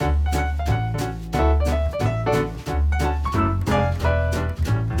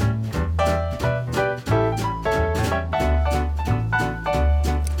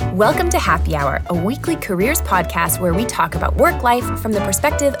Welcome to Happy Hour, a weekly careers podcast where we talk about work life from the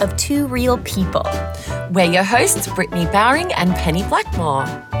perspective of two real people. We're your hosts, Brittany Bowring and Penny Blackmore.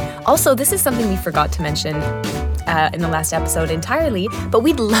 Also, this is something we forgot to mention in the last episode entirely, but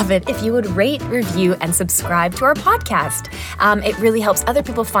we'd love it if you would rate, review, and subscribe to our podcast. It really helps other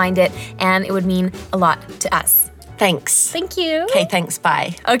people find it, and it would mean a lot to us. Thanks. Thank you. Okay, thanks.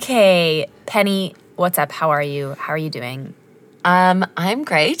 Bye. Okay, Penny, what's up? How are you? How are you doing? I'm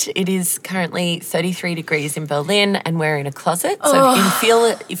great. It is currently 33 degrees in Berlin, and we're in a closet.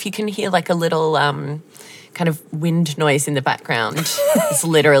 So if you can hear like a little kind of wind noise in the background, it's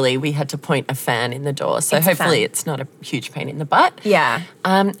literally we had to point a fan in the door. So hopefully it's not a huge pain in the butt. Yeah.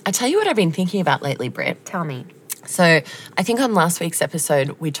 I tell you what I've been thinking about lately, Britt. Tell me. So I think on last week's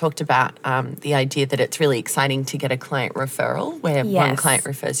episode, we talked about the idea that it's really exciting to get a client referral where one client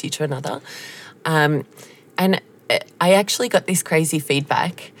refers you to another. And I actually got this crazy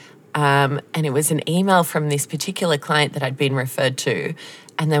feedback, and it was an email from this particular client that I'd been referred to,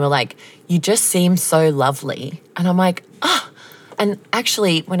 and they were like, "You just seem so lovely." And I'm like, And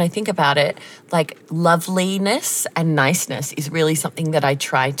actually, when I think about it, like loveliness and niceness is really something that I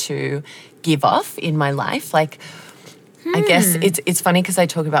try to give off in my life. Like, I guess it's funny because I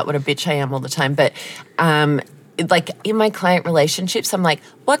talk about what a bitch I am all the time, but like in my client relationships, I'm like,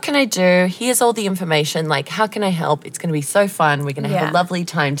 what can I do? Here's all the information. Like, how can I help? It's going to be so fun. We're going to have a lovely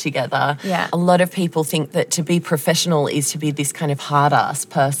time together. Yeah. A lot of people think that to be professional is to be this kind of hard-ass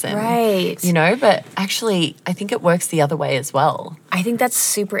person. Right. You know, but actually, I think it works the other way as well. I think that's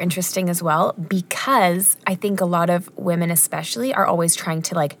super interesting as well, because I think a lot of women especially are always trying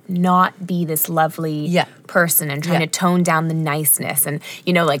to like not be this lovely person and trying to tone down the niceness and,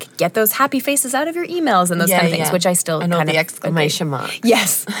 you know, like get those happy faces out of your emails and those kind of things, which I still and all kind the of exclamation marks.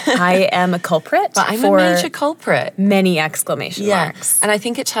 Yes, I am a culprit. But I'm for a major culprit. many exclamation marks. And I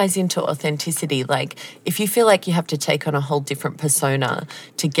think it ties into authenticity. Like, if you feel like you have to take on a whole different persona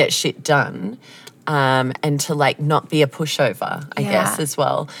to get shit done, and to like not be a pushover, I guess, as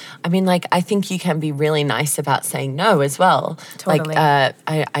well. I mean, like, I think you can be really nice about saying no as well. Totally. Like,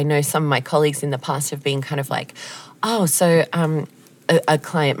 I know some of my colleagues in the past have been kind of like, oh, so a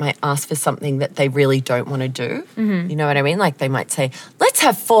client might ask for something that they really don't want to do. Mm-hmm. You know what I mean? Like, they might say, let's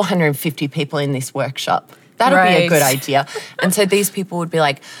have 450 people in this workshop. That'll be a good idea. And so these people would be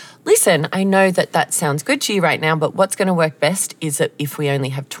like, listen, I know that that sounds good to you right now, but what's going to work best is that if we only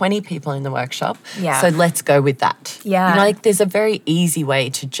have 20 people in the workshop, so let's go with that. Yeah. You know, like, there's a very easy way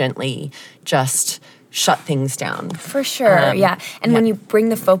to gently just shut things down. For sure, And when you bring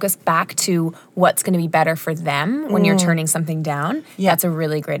the focus back to what's going to be better for them when you're turning something down, that's a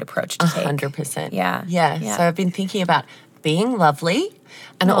really great approach to take. 100%. Yeah. So I've been thinking about being lovely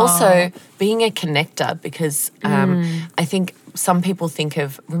and also being a connector, because I think some people think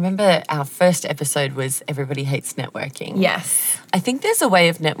of, remember our first episode was Everybody Hates Networking. Yes. I think there's a way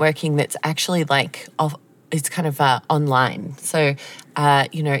of networking that's actually like, it's kind of online. So,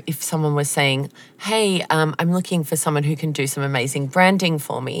 you know, if someone was saying, hey, I'm looking for someone who can do some amazing branding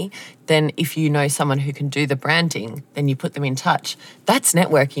for me, then if you know someone who can do the branding, then you put them in touch. That's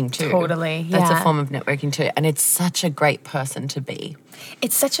networking too. Totally, That's a form of networking too. And it's such a great person to be.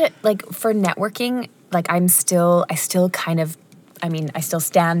 It's such a, like, for networking, like, I still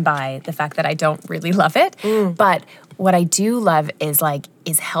stand by the fact that I don't really love it. But what I do love is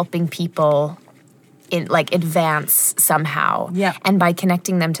helping people advance somehow. Yeah. And by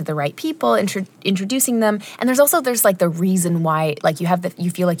connecting them to the right people, introducing them. And there's like the reason why, like,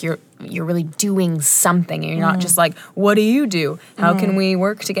 you feel like you're really doing something, and you're not just like, what do you do? How can we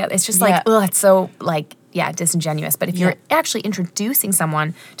work together? It's just like, it's so like, disingenuous. But if you're actually introducing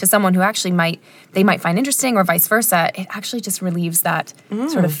someone to someone who actually might find interesting, or vice versa, it actually just relieves that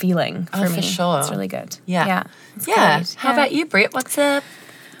sort of feeling for me. For sure. It's really good. Yeah. Yeah. How about you, Britt? What's up?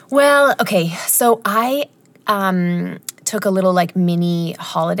 Well, okay, so I took a little like mini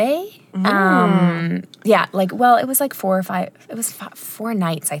holiday. It was like 4 or 5. It was 4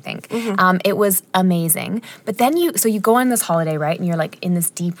 nights, I think. It was amazing. But then you go on this holiday, right? And you're like in this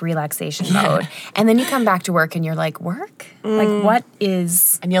deep relaxation mode. And then you come back to work and you're like, work? Like, what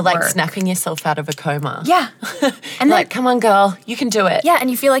is And you're like work? snapping yourself out of a coma. Yeah. And like, come on, girl, you can do it. Yeah,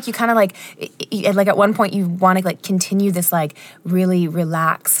 and you feel like you kind of like at one point you want to like continue this like really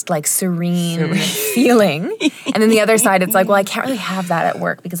relaxed, like serene feeling. And then the other side, it's like, well, I can't really have that at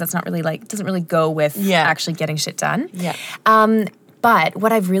work because that's not really like, doesn't really go with actually getting shit done. Yeah. But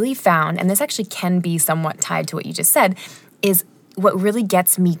what I've really found, and this actually can be somewhat tied to what you just said, is what really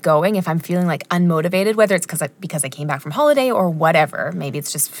gets me going if I'm feeling like unmotivated, whether it's because I came back from holiday or whatever. Maybe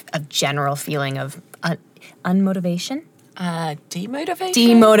it's just a general feeling of unmotivation.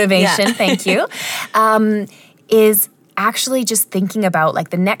 Demotivation, thank you, is actually just thinking about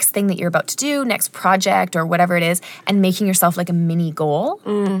like the next thing that you're about to do, next project or whatever it is, and making yourself like a mini goal,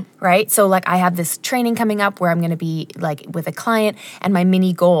 right? So like I have this training coming up where I'm going to be like with a client, and my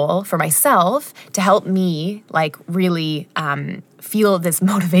mini goal for myself to help me like really feel this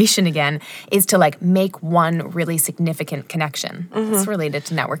motivation again is to like make one really significant connection. It's related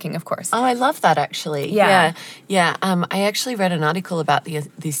to networking, of course. Oh, I love that actually. Yeah. I actually read an article about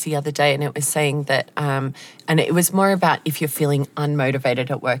this the other day, and it was saying that, and it was more about if you're feeling unmotivated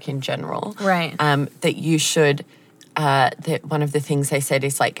at work in general, right? That you should. That one of the things they said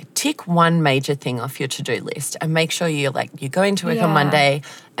is like tick one major thing off your to-do list and make sure you go into work on Monday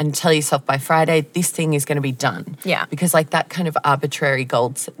and tell yourself by Friday this thing is going to be done. Yeah, because like that kind of arbitrary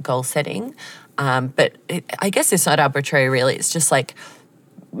goal setting, but I guess it's not arbitrary really. It's just like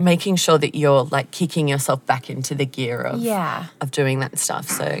making sure that you're like kicking yourself back into the gear of doing that stuff.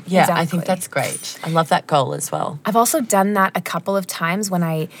 So exactly. I think that's great. I love that goal as well. I've also done that a couple of times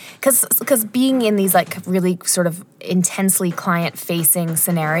when because being in these like really sort of intensely client-facing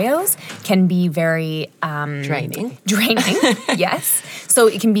scenarios can be very draining. Yes. So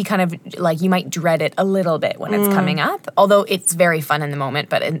it can be kind of like you might dread it a little bit when it's coming up, although it's very fun in the moment.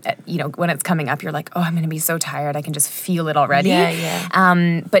 But when it's coming up, you're like, oh, I'm going to be so tired. I can just feel it already.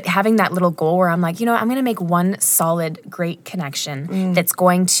 Yeah. But having that little goal where I'm like, I'm going to make one solid, great connection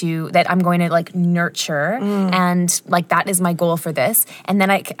that I'm going to like nurture, and like that is my goal for this. And then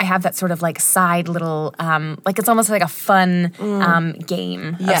I have that sort of like side little, like it's almost like a fun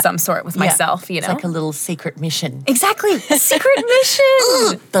game of some sort with myself. It's like a little secret mission. Exactly, secret mission.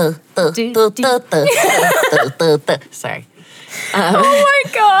 Sorry. Oh my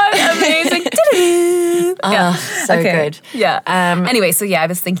God, amazing. So good. Yeah. Anyway, so I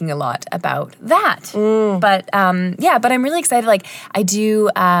was thinking a lot about that. But but I'm really excited. Like I do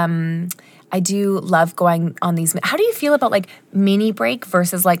love going on these. How do you feel about like mini break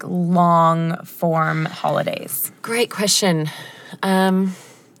versus like long form holidays? Great question. I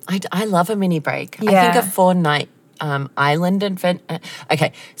love a mini break. Yeah. I think a 4-night island event.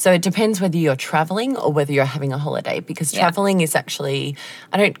 Okay, so it depends whether you're traveling or whether you're having a holiday, because traveling is actually,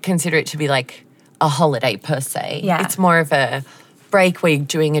 I don't consider it to be like a holiday per se. Yeah. It's more of a break where you're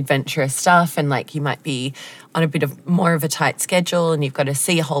doing adventurous stuff, and like you might be on a bit of more of a tight schedule and you've got to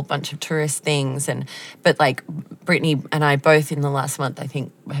see a whole bunch of tourist things. But like Brittany and I both in the last month, I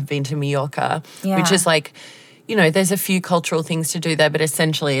think, have been to Mallorca, which is like, there's a few cultural things to do there, but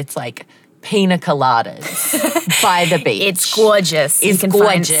essentially it's like pina coladas by the beach. It's gorgeous. It's you can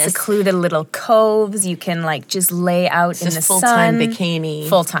gorgeous. Find secluded little coves. You can like just lay out in the full-time sun. bikini.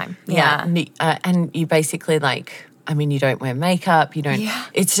 Full-time, yeah. And you basically like, you don't wear makeup. You don't. Yeah.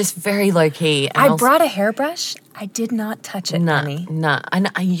 It's just very low key. I brought a hairbrush. I did not touch it, honey.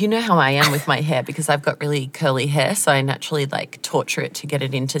 And you know how I am with my hair, because I've got really curly hair, so I naturally like torture it to get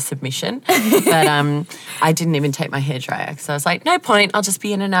it into submission. But I didn't even take my hairdryer, because I was like, no point. I'll just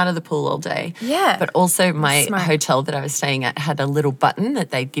be in and out of the pool all day. Yeah. But also my hotel that I was staying at had a little button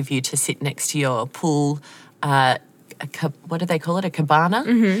that they'd give you to sit next to your pool. What do they call it? A cabana.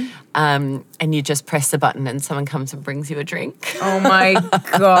 And you just press the button and someone comes and brings you a drink. Oh my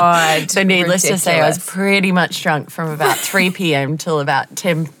God. So needless to say, I was pretty much drunk from about 3 p.m. till about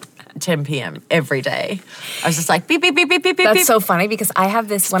 10 p.m. every day. I was just like beep beep beep beep beep beep. That's so funny, because I have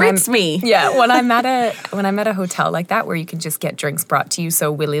this when I'm at a hotel like that where you can just get drinks brought to you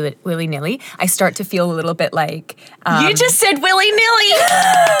so willy nilly. I start to feel a little bit like you just said willy nilly.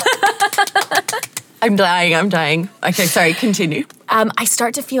 I'm dying. Okay, sorry, continue. I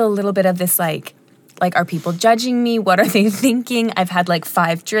start to feel a little bit of this like are people judging me? What are they thinking? I've had like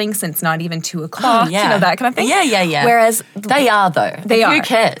 5 drinks and it's not even 2 o'clock. That kind of thing. Yeah. Whereas they are though. They are. Who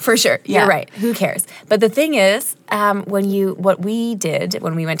cares? For sure. Yeah. You're right. Who cares? But the thing is, what we did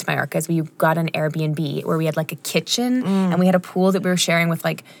when we went to Mallorca is we got an Airbnb where we had like a kitchen and we had a pool that we were sharing with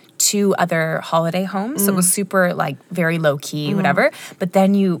like 2 other holiday homes. So it was super like very low key, whatever. But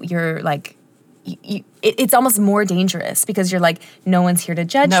then you're like, it's almost more dangerous because you're like, no one's here to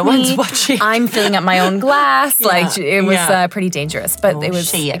judge me. No one's watching. I'm filling up my own glass. Like it was pretty dangerous, but it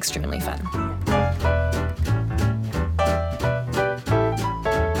was extremely fun.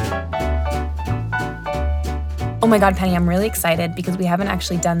 Oh my God, Penny, I'm really excited because we haven't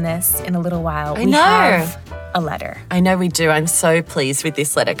actually done this in a little while. I know. a letter. I know we do. I'm so pleased with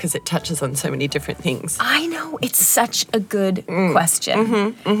this letter because it touches on so many different things. I know. It's such a good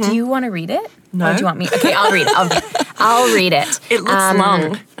question. Do you want to read it? No. Or do you want me? Okay, I'll read it. I'll read it. It looks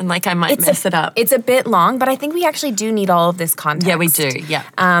long and like I might mess it up. It's a bit long, but I think we actually do need all of this context. Yeah, we do. Yeah.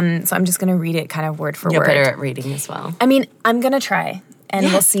 So I'm just going to read it kind of word for word. You're better at reading as well. I mean, I'm going to try and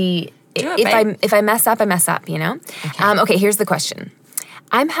we'll see. If I mess up, I mess up, you know? Okay, here's the question.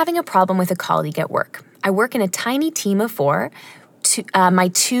 I'm having a problem with a colleague at work. I work in a tiny team of 4. My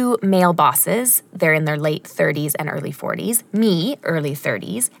 2 male bosses, they're in their late 30s and early 40s, me, early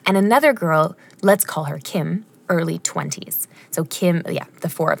 30s, and another girl, let's call her Kim, early 20s. So Kim, the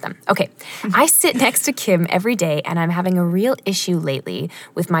 4 of them. Okay, I sit next to Kim every day and I'm having a real issue lately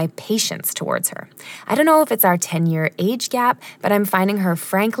with my patience towards her. I don't know if it's our 10-year age gap, but I'm finding her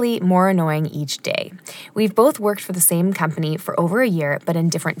frankly more annoying each day. We've both worked for the same company for over a year, but in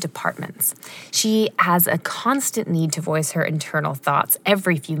different departments. She has a constant need to voice her internal thoughts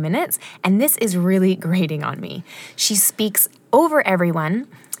every few minutes, and this is really grating on me. She speaks over everyone,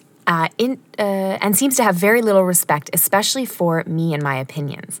 and seems to have very little respect, especially for me and my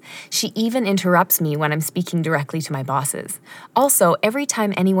opinions. She even interrupts me when I'm speaking directly to my bosses. Also, every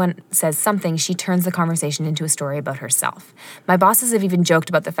time anyone says something, she turns the conversation into a story about herself. My bosses have even joked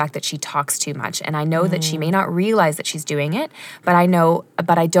about the fact that she talks too much, and I know that she may not realize that she's doing it, but I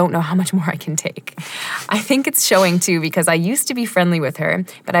don't know how much more I can take. I think it's showing too because I used to be friendly with her,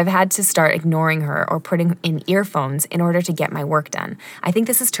 but I've had to start ignoring her or putting in earphones in order to get my work done. I think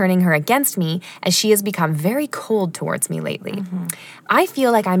this is turning her against me as she has become very cold towards me lately. I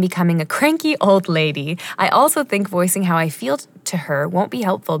feel like I'm becoming a cranky old lady. I also think voicing how I feel to her won't be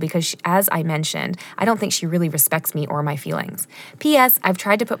helpful because, as I mentioned, I don't think she really respects me or my feelings. P.S. I've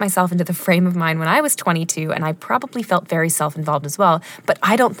tried to put myself into the frame of mind when I was 22, and I probably felt very self-involved as well, but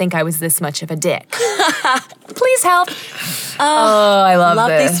I don't think I was this much of a dick. Please help. Oh, I love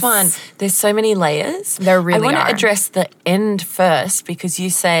this one. There's so many layers. There really are. I want to address the end first because you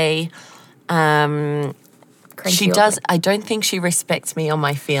say she does. I don't think she respects me or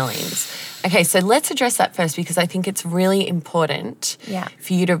my feelings. Okay, so let's address that first because I think it's really important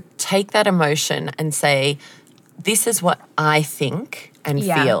for you to take that emotion and say, this is what I think and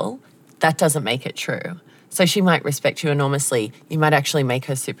feel. That doesn't make it true. So she might respect you enormously. You might actually make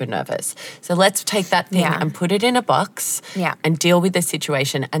her super nervous. So let's take that thing and put it in a box and deal with the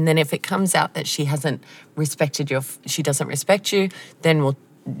situation. And then if it comes out that she hasn't respected she doesn't respect you, then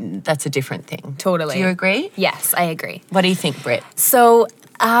that's a different thing. Totally. Do you agree? Yes, I agree. What do you think, Britt? So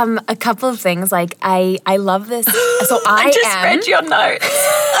a couple of things. Like I love this. So I just read your notes.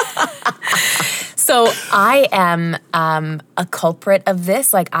 So I am a culprit of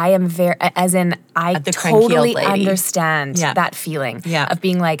this. Like I am I totally understand that feeling of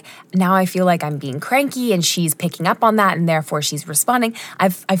being like, now I feel like I'm being cranky and she's picking up on that and therefore she's responding.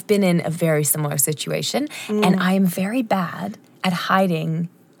 I've been in a very similar situation and I am very bad at hiding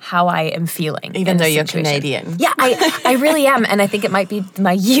how I am feeling. Even though you're Canadian. Yeah, I really am. And I think it might be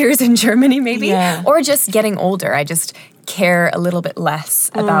my years in Germany maybe, or just getting older. I just care a little bit less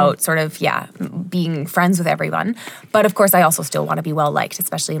about sort of, being friends with everyone. But of course, I also still want to be well-liked,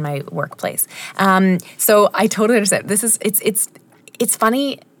 especially in my workplace. So I totally understand. It's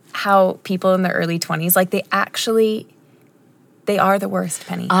funny how people in their early 20s, like they are the worst,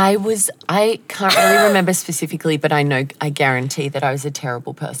 Penny. I can't really remember specifically, but I guarantee that I was a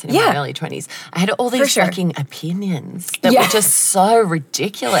terrible person in my early 20s. I had all these fucking opinions that were just so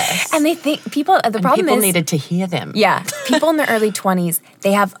ridiculous. And they think people needed to hear them. Yeah. People in their early 20s,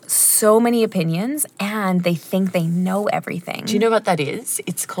 they have so many opinions and they think they know everything. Do you know what that is?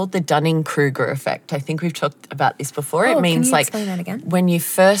 It's called the Dunning-Kruger effect. I think we've talked about this before. It means can you explain that again? When you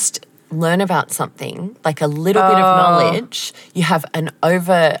first learn about something, like a little bit of knowledge, you have you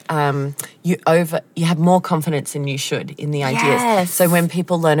have more confidence than you should in the ideas. Yes. So when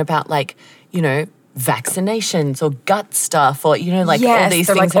people learn about vaccinations or gut stuff or, all these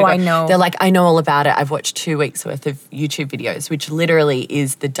things. I know. They're like, I know all about it. I've watched 2 weeks worth of YouTube videos, which literally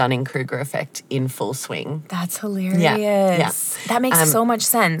is the Dunning-Kruger effect in full swing. That's hilarious. Yeah. That makes so much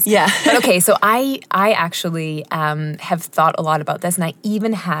sense. Yeah. But okay, so I actually have thought a lot about this, and I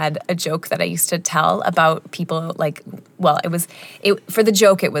even had a joke that I used to tell about people for the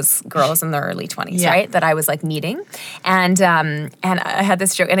joke, it was girls in their early 20s, right? That I was like meeting. And I had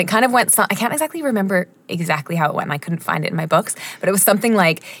this joke, and it kind of went, I can't exactly remember remember exactly how it went. I couldn't find it in my books, but it was something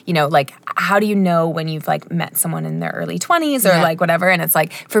like, you know, like, how do you know when you've like met someone in their early 20s or like whatever? And it's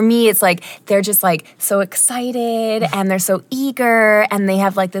like, for me, it's like, they're just like so excited and they're so eager and they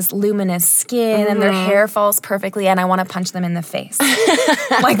have like this luminous skin and their hair falls perfectly and I want to punch them in the face.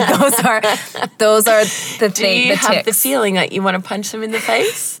 Like those are the things. Do you have the feeling that you want to punch them in the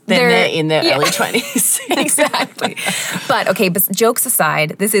face? Then they're in their early 20s. Exactly. But okay, but jokes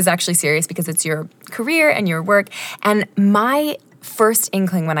aside, this is actually serious because it's your career and your work. And my first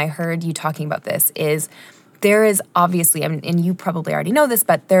inkling when I heard you talking about this is there is obviously, and you probably already know this,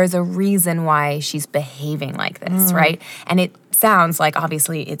 but there's a reason why she's behaving like this, right? And it sounds like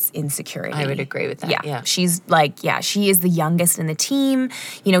obviously it's insecurity. I would agree with that. Yeah. She's like, she is the youngest in the team.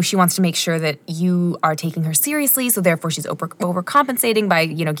 You know, she wants to make sure that you are taking her seriously. So therefore she's overcompensating by,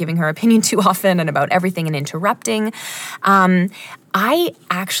 you know, giving her opinion too often and about everything and interrupting. I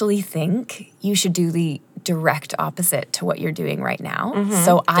actually think you should do the direct opposite to what you're doing right now.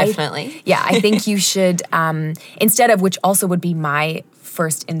 So definitely. I think you should, instead of, which also would be my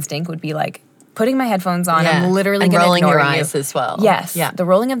first instinct, would be like, putting my headphones on, I'm literally going to ignore you. And rolling your eyes as well. Yes. Yeah. The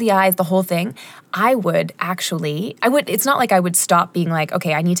rolling of the eyes, the whole thing. I would, it's not like I would stop being like,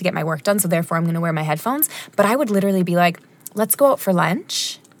 okay, I need to get my work done, so therefore I'm going to wear my headphones. But I would literally be like, let's go out for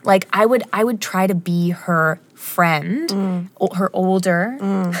lunch. Like I would try to be her friend, her older,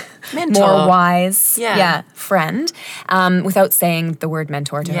 mentor, more wise, friend, without saying the word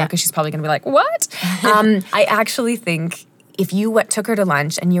mentor to her because she's probably going to be like, what? I actually think if you took her to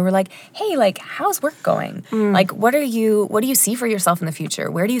lunch and you were like, hey, like, how's work going? Like, what do you see for yourself in the future?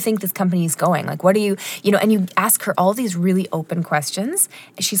 Where do you think this company is going? Like, what do you know, and you ask her all these really open questions.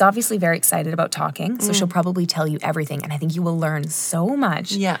 She's obviously very excited about talking, so she'll probably tell you everything. And I think you will learn so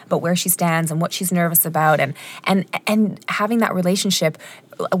much about where she stands and what she's nervous about and having that relationship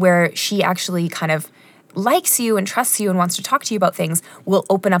where she actually kind of likes you and trusts you and wants to talk to you about things will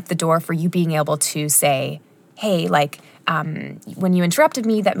open up the door for you being able to say, hey, like, when you interrupted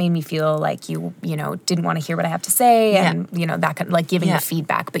me, that made me feel like you know, didn't want to hear what I have to say and, you know, that kind of like giving the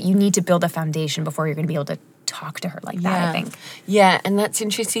feedback. But you need to build a foundation before you're going to be able to talk to her like that, I think. Yeah, and that's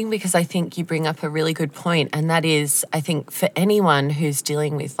interesting because I think you bring up a really good point. And that is, I think for anyone who's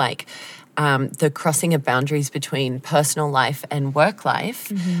dealing with like the crossing of boundaries between personal life and work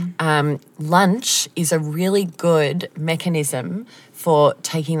life, lunch is a really good mechanism for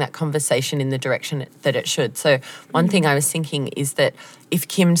taking that conversation in the direction that it should. So one thing I was thinking is that if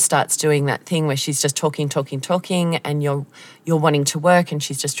Kim starts doing that thing where she's just talking, and you're wanting to work and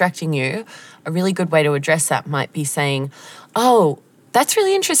she's distracting you, a really good way to address that might be saying, oh, that's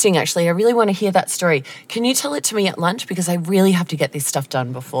really interesting, actually. I really want to hear that story. Can you tell it to me at lunch? Because I really have to get this stuff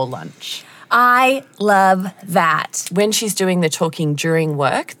done before lunch. I love that. When she's doing the talking during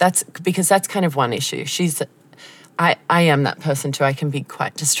work, that's kind of one issue. I am that person too. I can be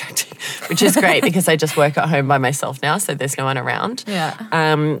quite distracting, which is great because I just work at home by myself now, so there's no one around.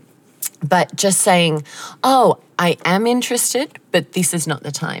 Yeah. But just saying, oh, I am interested, but this is not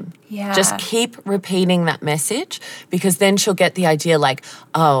the time. Yeah. Just keep repeating that message because then she'll get the idea like,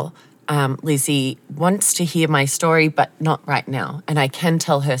 oh, Lizzie wants to hear my story, but not right now. And I can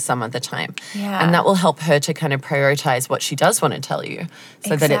tell her some other time. Yeah. And that will help her to kind of prioritize what she does want to tell you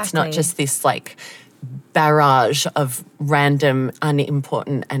so that it's not just this like barrage of random,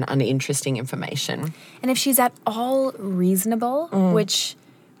 unimportant and uninteresting information. And if she's at all reasonable, which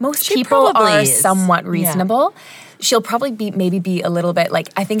most people are somewhat reasonable, she'll probably be a little bit like,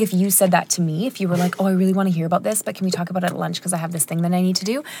 I think if you said that to me, if you were like, oh, I really want to hear about this, but can we talk about it at lunch because I have this thing that I need to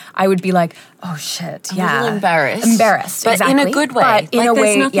do? I would be like, oh shit, a little embarrassed. But exactly. In a good way. But in a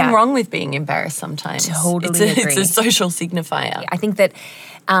way, there's nothing wrong with being embarrassed sometimes. Totally agree. It's a social signifier. I think that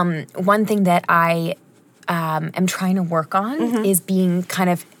one thing that I am trying to work on is being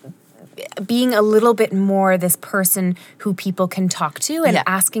a little bit more this person who people can talk to and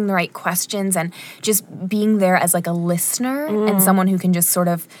asking the right questions and just being there as like a listener and someone who can just sort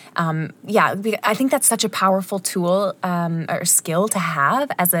of, I think that's such a powerful tool or skill to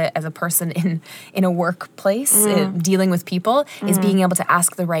have as a person in a workplace dealing with people is being able to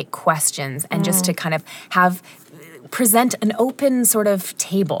ask the right questions and just to kind of present an open sort of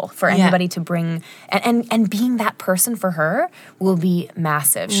table for anybody to bring and being that person for her will be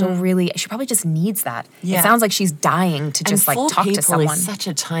massive. She probably just needs that. It sounds like she's dying to just like talk to someone. Is such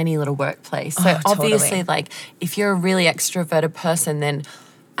a tiny little workplace. So obviously like if you're a really extroverted person then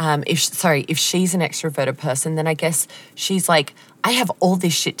if she's an extroverted person then I guess she's like, I have all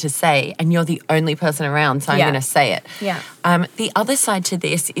this shit to say and you're the only person around, so I'm going to say it. Yeah. The other side to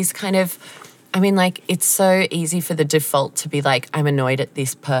this is kind of I mean, like, it's so easy for the default to be like, I'm annoyed at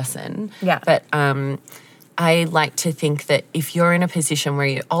this person. Yeah. But I like to think that if you're in a position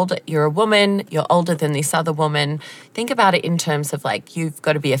where you're a woman, you're older than this other woman, think about it in terms of like, you've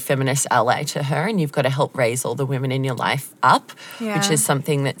got to be a feminist ally to her and you've got to help raise all the women in your life up, which is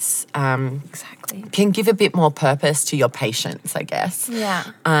something that's exactly can give a bit more purpose to your patience, I guess.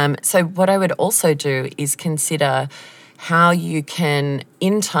 Yeah. So what I would also do is consider how you can,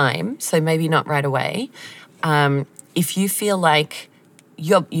 in time, so maybe not right away, if you feel like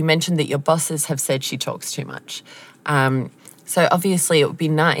you mentioned that your bosses have said she talks too much. So obviously it would be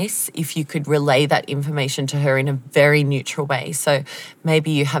nice if you could relay that information to her in a very neutral way. So maybe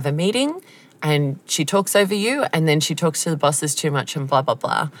you have a meeting and she talks over you and then she talks to the bosses too much and blah, blah,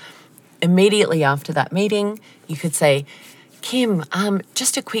 blah. Immediately after that meeting, you could say, Kim,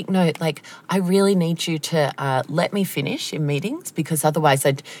 just a quick note, like, I really need you to let me finish in meetings because otherwise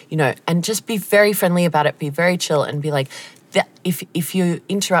and just be very friendly about it, be very chill and be like, that if you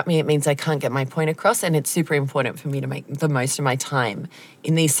interrupt me, it means I can't get my point across, and it's super important for me to make the most of my time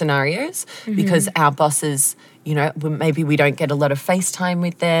in these scenarios because our bosses, maybe we don't get a lot of FaceTime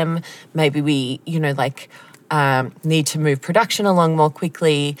with them, maybe we, need to move production along more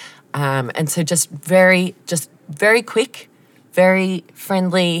quickly, and so just very quick, very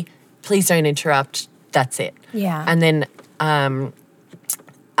friendly, please don't interrupt, that's it. Yeah. And then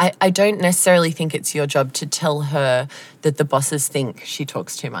I don't necessarily think it's your job to tell her that the bosses think she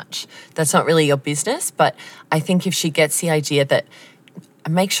talks too much. That's not really your business, but I think if she gets the idea that,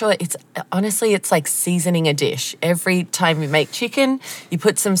 make sure it's like seasoning a dish. Every time you make chicken, you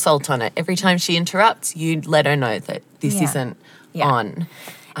put some salt on it. Every time she interrupts, you let her know that this isn't on.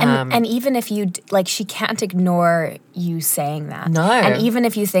 And even if she can't ignore you saying that. No. And even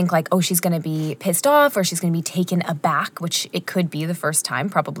if you think like, oh, she's going to be pissed off or she's going to be taken aback, which it could be the first time,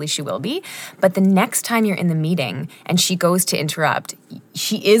 probably she will be. But the next time you're in the meeting and she goes to interrupt,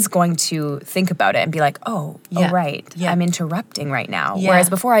 she is going to think about it and be like, oh, right, I'm interrupting right now. Yeah. Whereas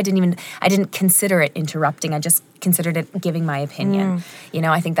before I didn't consider it interrupting. I just considered it giving my opinion.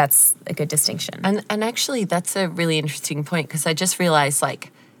 I think that's a good distinction. And actually that's a really interesting point because I just realized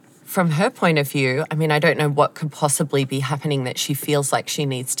like, from her point of view, I mean, I don't know what could possibly be happening that she feels like she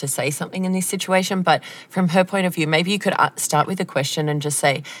needs to say something in this situation, but from her point of view, maybe you could start with a question and just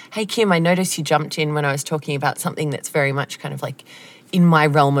say, hey, Kim, I noticed you jumped in when I was talking about something that's very much kind of like in my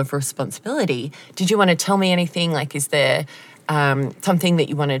realm of responsibility. Did you want to tell me anything? Like, is there something that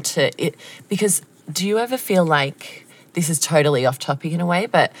you wanted to... Because do you ever feel like... This is totally off topic in a way,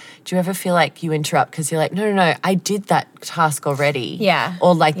 but do you ever feel like you interrupt because you're like, no, I did that task already? Yeah.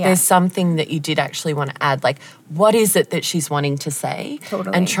 Or like there's something that you did actually want to add. Like, what is it that she's wanting to say?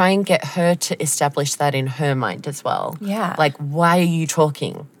 Totally. And try and get her to establish that in her mind as well. Yeah. Like, why are you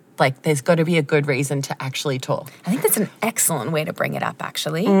talking? Like, there's got to be a good reason to actually talk. I think that's an excellent way to bring it up,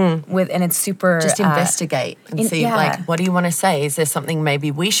 actually. And it's super... Just investigate and see, like, what do you want to say? Is there something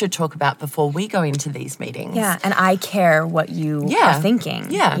maybe we should talk about before we go into these meetings? Yeah, and I care what you are thinking.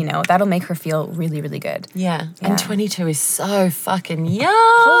 Yeah. That'll make her feel really, really good. Yeah. And 22 is so fucking young.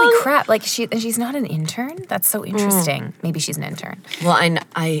 Holy crap. Like, she's not an intern? That's so interesting. Maybe she's an intern. Well, I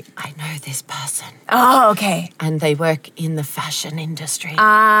know this person. Oh, okay. And they work in the fashion industry.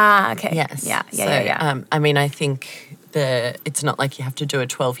 Okay. Yes. Yeah. I mean, I think it's not like you have to do a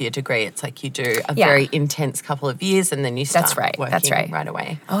 12-year degree. It's like you do a very intense couple of years and then you start working right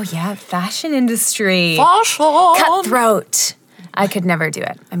away. Oh, yeah. Fashion industry. Fashion. Cutthroat. I could never do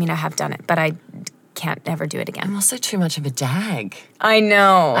it. I mean, I have done it, but I can't never do it again. I'm also too much of a dag. I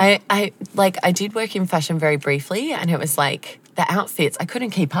know. I did work in fashion very briefly and it was like the outfits, I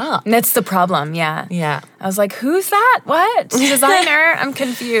couldn't keep up. That's the problem, yeah. Yeah. I was like, who's that? What? Designer? I'm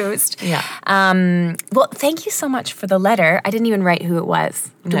confused. Yeah. Well, thank you so much for the letter. I didn't even write who it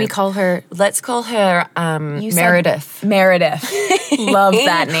was. Do we call her? Let's call her Meredith. Meredith. Love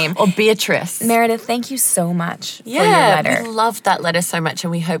that name. Or Beatrice. Meredith, thank you so much for your letter. We loved that letter so much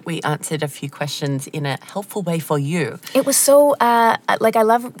and we hope we answered a few questions in a helpful way for you. It was so, I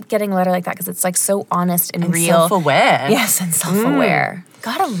love getting a letter like that because it's like so honest and real. Self-aware. Yes, and self-aware.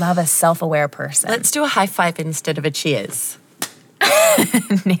 Gotta love a self-aware person. Let's do a high five instead of a cheers.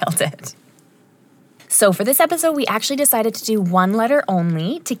 Nailed it. So for this episode, we actually decided to do one letter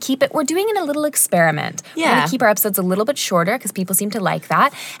only to keep it. We're doing a little experiment. Yeah. We're going to keep our episodes a little bit shorter because people seem to like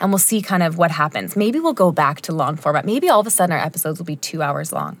that. And we'll see kind of what happens. Maybe we'll go back to long format. Maybe all of a sudden our episodes will be 2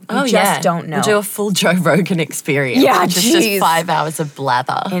 hours long. We just don't know. We'll do a full Joe Rogan experience. Yeah, which is just 5 hours of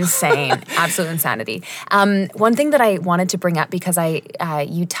blather. Insane. Absolute insanity. One thing that I wanted to bring up because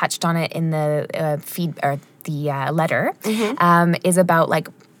you touched on it in the feed or the letter is about like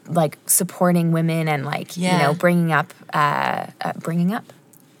like supporting women and like, you know, bringing up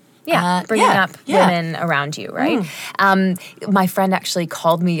women around you, right? My friend actually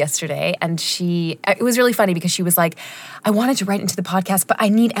called me yesterday, and it was really funny because she was like, I wanted to write into the podcast, but I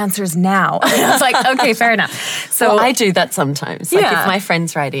need answers now. And I was like, okay, fair enough. So I do that sometimes. Like if my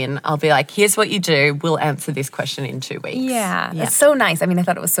friends write in, I'll be like, here's what you do. We'll answer this question in 2 weeks. Yeah, it's so nice. I mean, I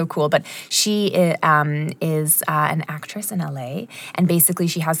thought it was so cool. But she is an actress in LA, and basically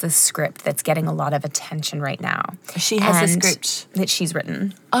she has this script that's getting a lot of attention right now. She has a script that she's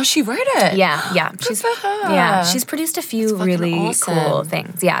written. Oh, she wrote it? Yeah. She's produced a few really cool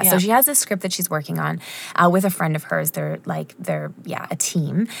things. Yeah, so she has this script that she's working on with a friend of hers. They're a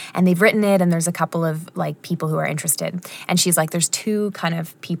team, and they've written it, and there's a couple of like people who are interested. And she's like, there's 2 kind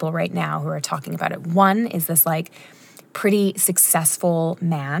of people right now who are talking about it. One is this like pretty successful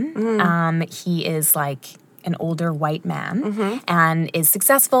man. He is like an older white man and is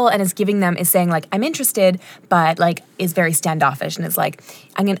successful and is saying like, I'm interested, but like is very standoffish and is like,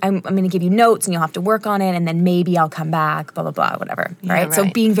 I'm gonna give you notes and you'll have to work on it, and then maybe I'll come back, blah, blah, blah, whatever. Right? So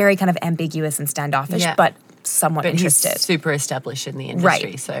being very kind of ambiguous and standoffish, but somewhat interested. He's super established in the industry.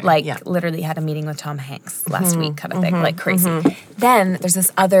 Right. So literally had a meeting with Tom Hanks last week kind of thing, like crazy. Then there's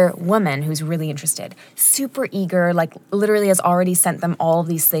this other woman who's really interested, super eager, like literally has already sent them all of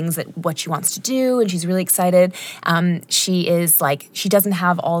these things that what she wants to do, and she's really excited. She is like, she doesn't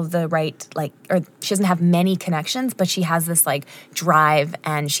have all the right, like, or she doesn't have many connections, but she has this like drive,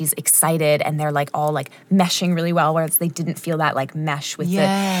 and she's excited, and they're like all like meshing really well, whereas they didn't feel that like mesh with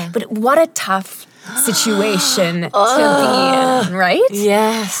but what a tough situation to be in, right?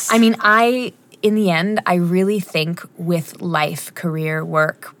 Yes. I mean, in the end, I really think with life, career,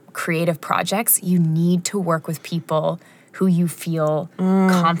 work, creative projects, you need to work with people who you feel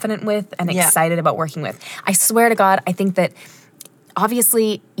confident with and excited about working with. I swear to God, I think that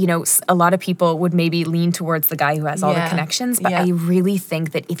obviously, you know, a lot of people would maybe lean towards the guy who has all the connections, but I really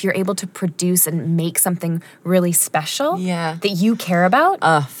think that if you're able to produce and make something really special that you care about,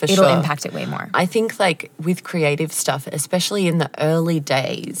 it'll impact it way more. I think like with creative stuff, especially in the early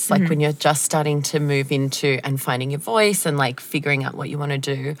days, like when you're just starting to move into and finding your voice and like figuring out what you want to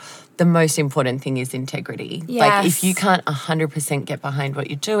do, the most important thing is integrity. Yes. Like if you can't 100% get behind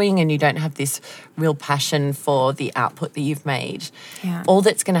what you're doing and you don't have this real passion for the output that you've made, all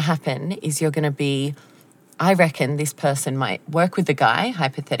that's going to happen is you're going to be, I reckon this person might work with the guy,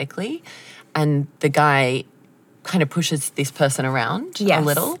 hypothetically, and the guy kind of pushes this person around a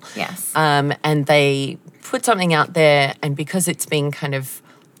little. Yes. And they put something out there, and because it's being kind of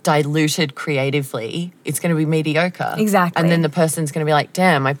diluted creatively, it's going to be mediocre. Exactly. And then the person's going to be like,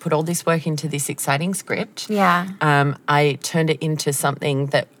 damn, I put all this work into this exciting script. Yeah. I turned it into something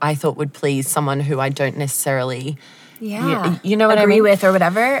that I thought would please someone who I don't necessarily you know what I mean? Agree with or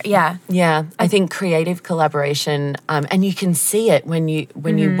whatever. Yeah. Yeah. I think creative collaboration, and you can see it when you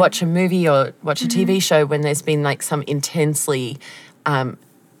watch a movie or watch a TV show, when there's been like some intensely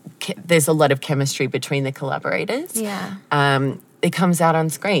there's a lot of chemistry between the collaborators. Yeah. It comes out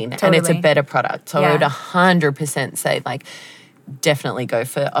on screen Totally. and it's a better product. So I would 100% say like definitely go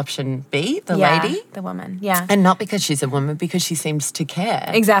for option B, the lady. The woman. Yeah. And not because she's a woman, because she seems to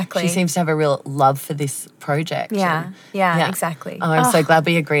care. Exactly. She seems to have a real love for this project. Yeah. Yeah, exactly. Oh, I'm so glad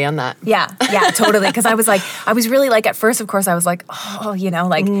we agree on that. Yeah, totally. Because I was really like, at first, of course, I was like, oh, you know,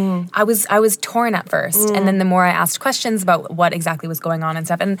 like I was torn at first. And then the more I asked questions about what exactly was going on and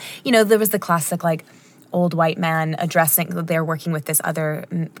stuff, and, you know, there was the classic like, old white man addressing, they're working with this other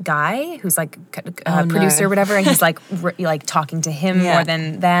guy who's like a producer or whatever, and he's like like talking to him more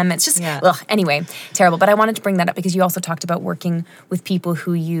than them. It's just, anyway, terrible. But I wanted to bring that up because you also talked about working with people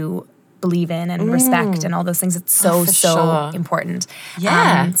who you believe in and respect and all those things. It's so important.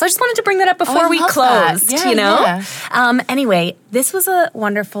 Yeah. So I just wanted to bring that up before we closed, you know? Yeah. Anyway, this was a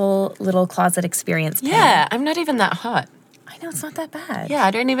wonderful little closet experience. Yeah, I'm not even that hot. No, it's not that bad. Yeah,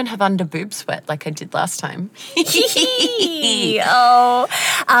 I don't even have under boob sweat like I did last time. Thank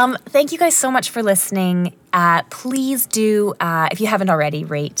you guys so much for listening. Please do, if you haven't already,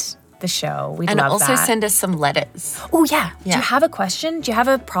 rate the show. We'd love that. And also send us some letters. Oh, yeah. Do you have a question? Do you have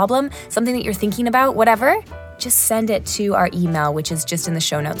a problem? Something that you're thinking about? Whatever? Just send it to our email, which is just in the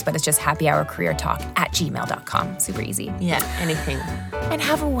show notes, but it's just happyhourcareertalk@gmail.com. Super easy. Yeah, anything. And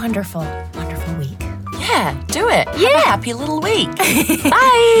have a wonderful, wonderful week. Yeah, do it. Yeah. Have a happy little week.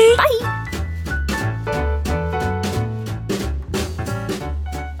 Bye. Bye.